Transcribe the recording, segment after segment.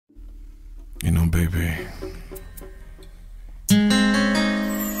You know, baby,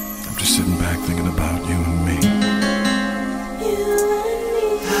 I'm just sitting back thinking about you and me.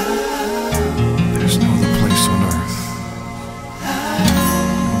 There's no other place on earth,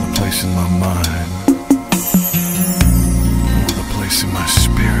 no other place in my mind, no other place in my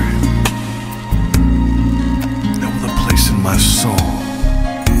spirit, no other place in my soul.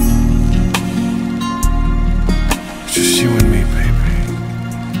 It's just you and me, baby.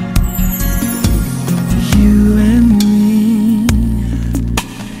 You and me,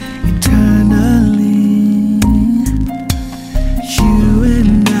 eternally. You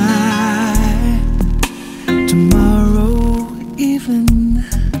and I, tomorrow, even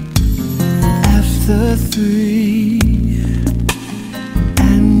after 3,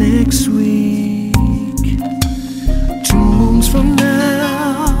 and next week, 2 moons from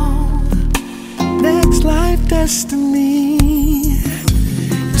now, next life destiny.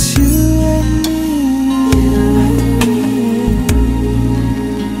 It's you and me.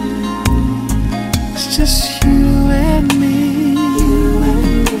 It's just you and me.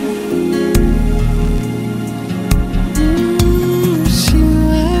 It's you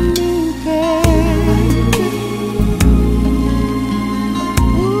and me, baby.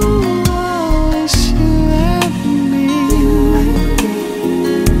 Ooh, it's you and me.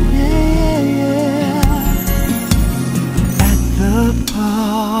 Yeah, yeah. At the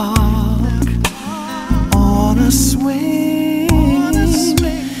park, on a swing.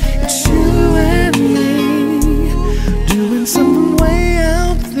 It's you and me, doing something way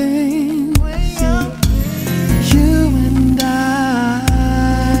out things. You and I,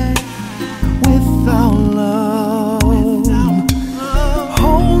 with our love.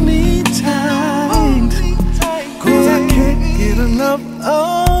 Hold me tight, 'cause I can't get enough.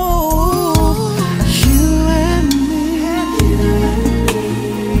 Oh, you and me.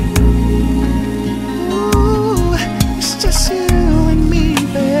 Ooh, it's just you and me,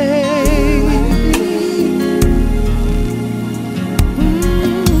 baby.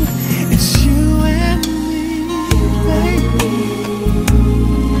 It's you and me, baby.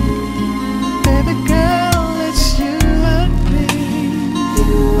 Baby girl, it's you and me.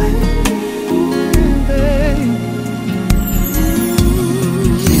 Ooh, baby.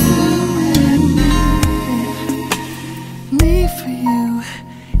 You and me. Me for you,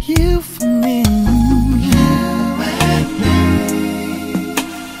 you for me. You and me,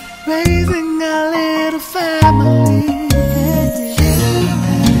 raising our little family. You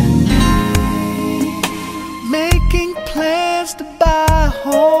and me, making plans to buy a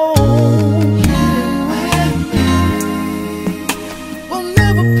home. You and me, we'll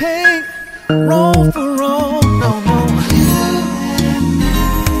never pay wrong for wrong, no, no. You and me,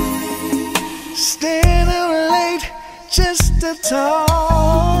 staying out late just to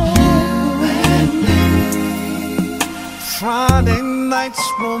talk. You and me, Friday nights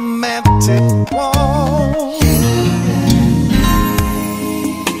romantic walk.